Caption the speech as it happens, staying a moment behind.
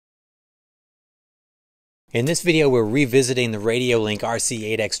In this video, we're revisiting the Radiolink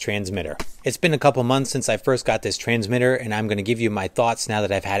RC8X transmitter. It's been a couple months since I first got this transmitter, and I'm going to give you my thoughts now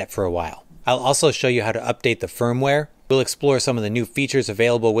that I've had it for a while. I'll also show you how to update the firmware. We'll explore some of the new features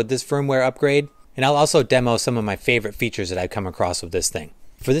available with this firmware upgrade, and I'll also demo some of my favorite features that I've come across with this thing.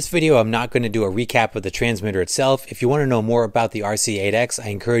 For this video, I'm not going to do a recap of the transmitter itself. If you want to know more about the RC8X, I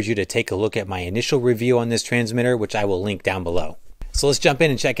encourage you to take a look at my initial review on this transmitter, which I will link down below. So let's jump in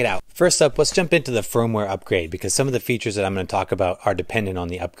and check it out. First up, let's jump into the firmware upgrade because some of the features that I'm going to talk about are dependent on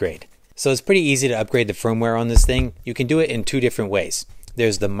the upgrade. So it's pretty easy to upgrade the firmware on this thing. You can do it in two different ways.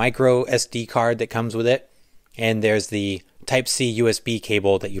 There's the micro SD card that comes with it, and there's the Type-C USB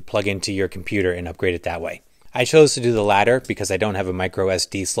cable that you plug into your computer and upgrade it that way. I chose to do the latter because I don't have a micro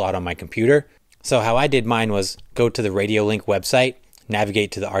SD slot on my computer. So how I did mine was go to the Radiolink website,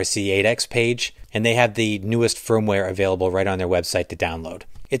 navigate to the RC8X page, and they have the newest firmware available right on their website to download.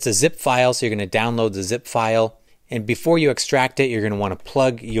 It's a zip file, so you're going to download the zip file, and before you extract it, you're going to want to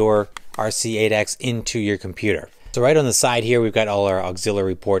plug your RC8X into your computer. So right on the side here, we've got all our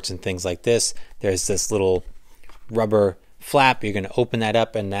auxiliary ports and things like this. There's this little rubber flap. You're going to open that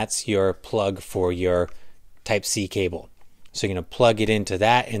up, and that's your plug for your Type-C cable. So you're going to plug it into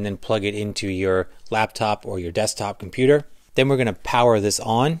that and then plug it into your laptop or your desktop computer. Then we're going to power this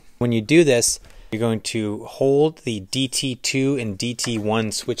on. When you do this, you're going to hold the DT2 and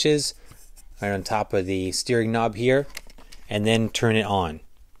DT1 switches right on top of the steering knob here and then turn it on.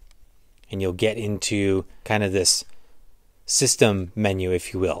 And you'll get into kind of this system menu,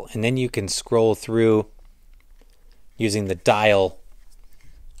 if you will. And then you can scroll through using the dial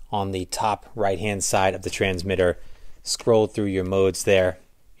on the top right hand side of the transmitter. Scroll through your modes there.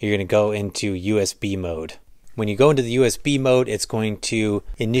 You're going to go into USB mode. When you go into the USB mode, it's going to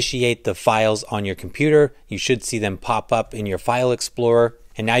initiate the files on your computer. You should see them pop up in your file explorer.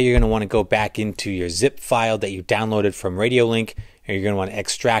 And now you're going to want to go back into your zip file that you downloaded from Radiolink, and you're going to want to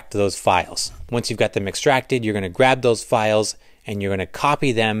extract those files. Once you've got them extracted, you're going to grab those files and you're going to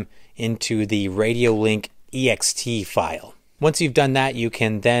copy them into the Radiolink EXT file. Once you've done that, you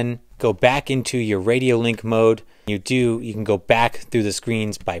can then go back into your Radiolink mode. You can go back through the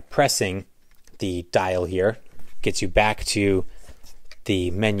screens by pressing the dial here. Gets you back to the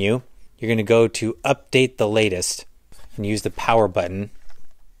menu. You're going to go to update the latest and use the power button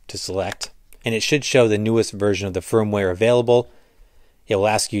to select, and it should show the newest version of the firmware available. It will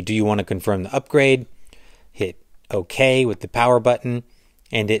ask you, do you want to confirm the upgrade? Hit OK with the power button,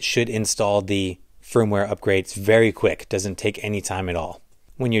 and it should install the firmware upgrade. It's very quick, doesn't take any time at all.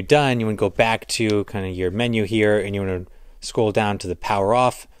 When you're done, you want to go back to kind of your menu here, and you want to scroll down to the power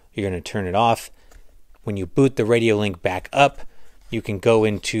off. You're going to turn it off. When you boot the Radiolink back up, you can go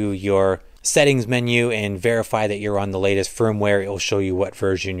into your settings menu and verify that you're on the latest firmware. It will show you what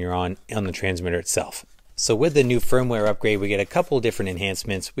version you're on the transmitter itself. So with the new firmware upgrade, we get a couple different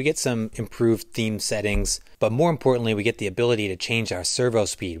enhancements. We get some improved theme settings, but more importantly, we get the ability to change our servo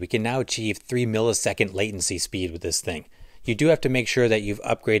speed. We can now achieve 3 millisecond latency speed with this thing. You do have to make sure that you've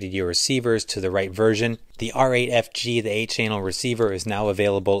upgraded your receivers to the right version. The R8FG, the 8-channel receiver, is now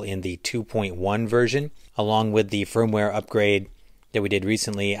available in the 2.1 version. Along with the firmware upgrade that we did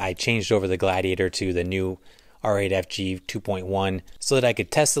recently, I changed over the Gladiator to the new R8FG 2.1 so that I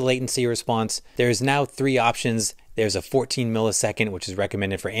could test the latency response. There's now 3 options. There's a 14 millisecond, which is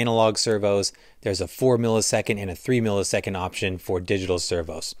recommended for analog servos. There's a 4 millisecond and a 3 millisecond option for digital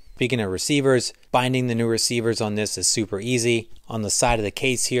servos. Speaking of receivers, binding the new receivers on this is super easy. On the side of the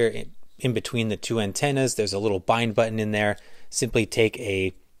case here, in between the 2 antennas, there's a little bind button in there. Simply take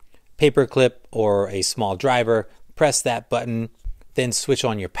a paper clip or a small driver, press that button, then switch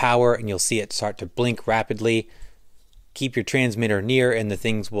on your power, and you'll see it start to blink rapidly. Keep your transmitter near and the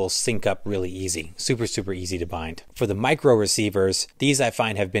things will sync up really easy. Super, super easy to bind. For the micro receivers, these I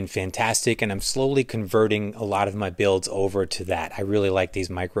find have been fantastic, and I'm slowly converting a lot of my builds over to that. I really like these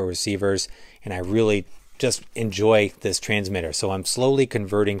micro receivers, and I really just enjoy this transmitter. So I'm slowly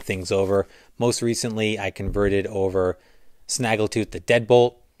converting things over. Most recently, I converted over Snaggletooth to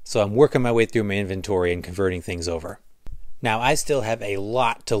Deadbolt. So I'm working my way through my inventory and converting things over. Now, I still have a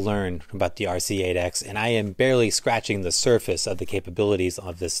lot to learn about the RC8X, and I am barely scratching the surface of the capabilities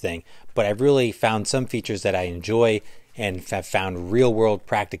of this thing, but I've really found some features that I enjoy and have found real-world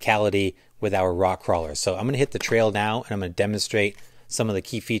practicality with our rock crawlers. So I'm going to hit the trail now, and I'm going to demonstrate some of the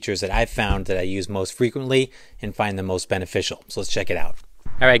key features that I've found that I use most frequently and find the most beneficial. So let's check it out.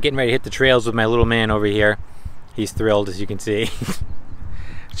 All right, getting ready to hit the trails with my little man over here. He's thrilled, as you can see.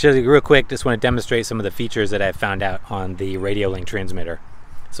 Just real quick, just want to demonstrate some of the features that I've found out on the Radiolink transmitter.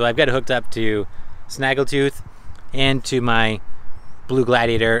 So I've got it hooked up to Snaggletooth and to my Blue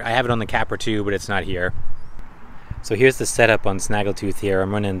Gladiator. I have it on the Capra too, but it's not here. So here's the setup on Snaggletooth here.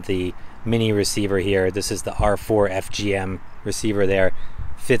 I'm running the mini receiver here. This is the R4 FGM receiver there.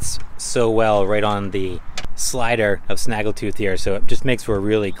 Fits so well right on the slider of Snaggletooth here, so it just makes for a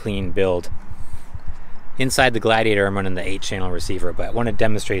really clean build. Inside the Gladiator, I'm running the 8-channel receiver, but I want to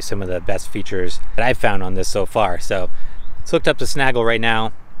demonstrate some of the best features that I've found on this so far. So it's hooked up to Snaggle right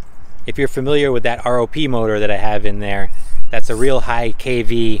now. If you're familiar with that ROP motor that I have in there, that's a real high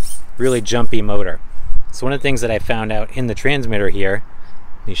kV, really jumpy motor. So one of the things that I found out in the transmitter here,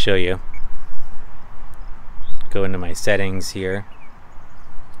 let me show you. Go into my settings here.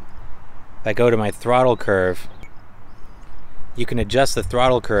 If I go to my throttle curve, you can adjust the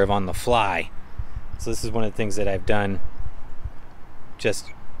throttle curve on the fly. So this is one of the things that I've done. Just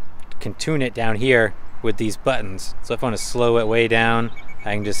can tune it down here with these buttons. So if I want to slow it way down,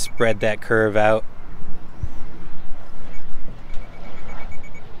 I can just spread that curve out.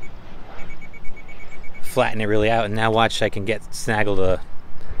 Flatten it really out, and now watch, I can get Snaggle to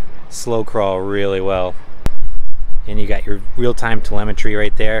slow crawl really well. And you got your real-time telemetry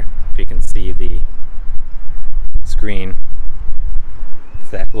right there. If you can see the screen, it's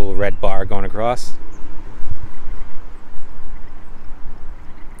that little red bar going across.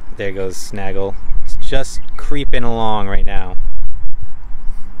 There goes Snaggle. It's just creeping along right now.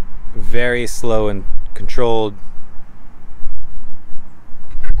 Very slow and controlled.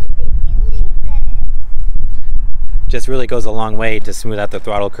 Just really goes a long way to smooth out the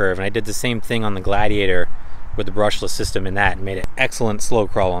throttle curve. And I did the same thing on the Gladiator with the brushless system in that, and made it excellent slow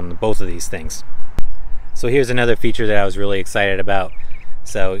crawl on both of these things. So here's another feature that I was really excited about.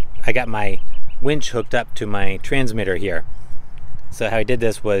 So I got my winch hooked up to my transmitter here. So how I did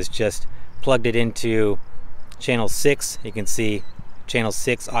this was just plugged it into channel 6. You can see channel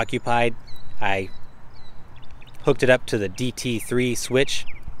 6 occupied. I hooked it up to the DT3 switch,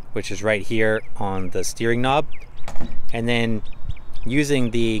 which is right here on the steering knob. And then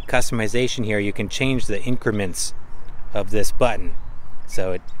using the customization here, you can change the increments of this button.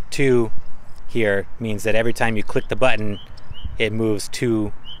 So 2 here means that every time you click the button, it moves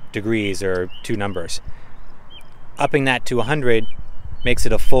 2 degrees or 2 numbers. Upping that to 100 makes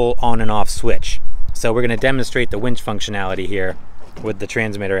it a full on and off switch. So we're going to demonstrate the winch functionality here with the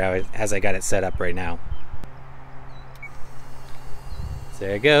transmitter as I got it set up right now. So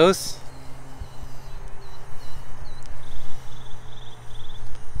there it goes.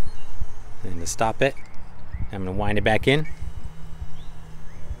 And to stop it, I'm going to wind it back in.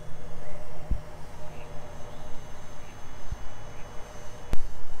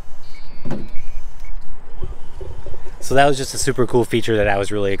 So that was just a super cool feature that I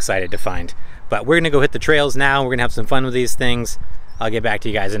was really excited to find. But we're going to go hit the trails now. We're going to have some fun with these things. I'll get back to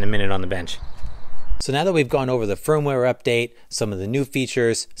you guys in a minute on the bench. So now that we've gone over the firmware update, some of the new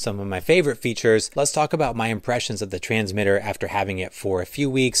features, some of my favorite features, let's talk about my impressions of the transmitter after having it for a few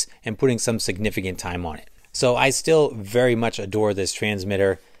weeks and putting some significant time on it. So I still very much adore this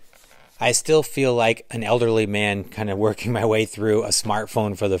transmitter. I still feel like an elderly man kind of working my way through a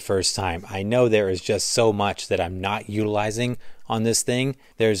smartphone for the first time. I know there is just so much that I'm not utilizing on this thing.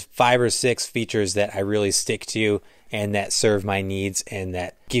 There's 5 or 6 features that I really stick to and that serve my needs and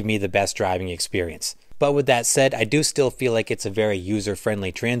that give me the best driving experience. But with that said, I do still feel like it's a very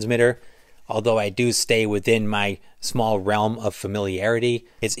user-friendly transmitter. Although I do stay within my small realm of familiarity,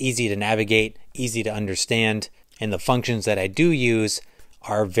 it's easy to navigate, easy to understand, and the functions that I do use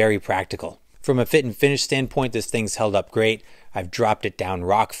are very practical. From a fit and finish standpoint, this thing's held up great. I've dropped it down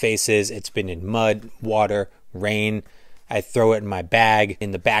rock faces. It's been in mud, water, rain. I throw it in my bag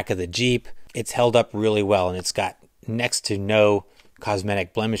in the back of the Jeep. It's held up really well, and it's got next to no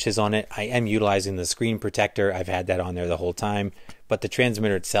cosmetic blemishes on it. I am utilizing the screen protector. I've had that on there the whole time, but the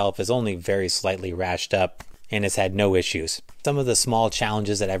transmitter itself is only very slightly rashed up and it's had no issues. Some of the small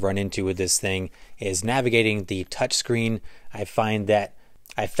challenges that I've run into with this thing is navigating the touchscreen. I find that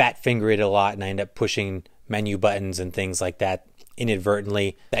I fat finger it a lot and I end up pushing menu buttons and things like that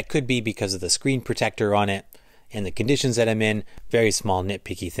inadvertently. That could be because of the screen protector on it and the conditions that I'm in. Very small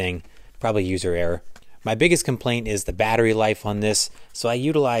nitpicky thing, probably user error. My biggest complaint is the battery life on this. So I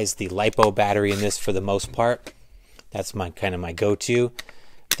utilize the LiPo battery in this for the most part. That's my kind of my go-to.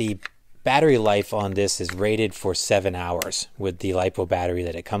 The battery life on this is rated for 7 hours with the LiPo battery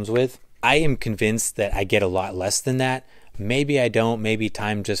that it comes with. I am convinced that I get a lot less than that. Maybe I don't, maybe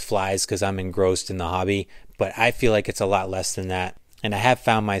time just flies because I'm engrossed in the hobby, but I feel like it's a lot less than that. And I have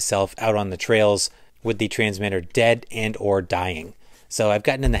found myself out on the trails with the transmitter dead and or dying. So I've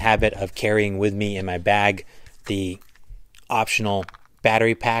gotten in the habit of carrying with me in my bag the optional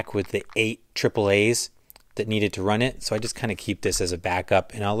battery pack with the 8 AAAs that needed to run it. So I just kind of keep this as a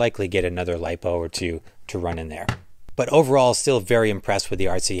backup, and I'll likely get another LiPo or two to run in there. But overall, still very impressed with the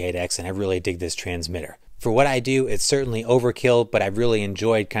RC8X, and I really dig this transmitter. For what I do, it's certainly overkill, but I've really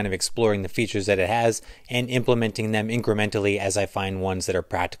enjoyed kind of exploring the features that it has and implementing them incrementally as I find ones that are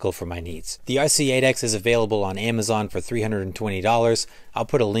practical for my needs. The RC8X is available on Amazon for $320. I'll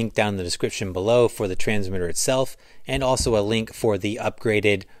put a link down in the description below for the transmitter itself, and also a link for the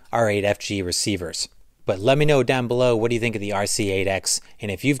upgraded R8FG receivers. But let me know down below, what do you think of the RC8X?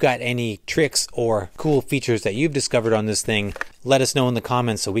 And if you've got any tricks or cool features that you've discovered on this thing, let us know in the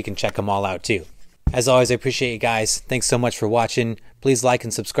comments so we can check them all out too. As always, I appreciate you guys. Thanks so much for watching. Please like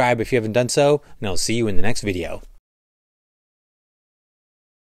and subscribe if you haven't done so, and I'll see you in the next video.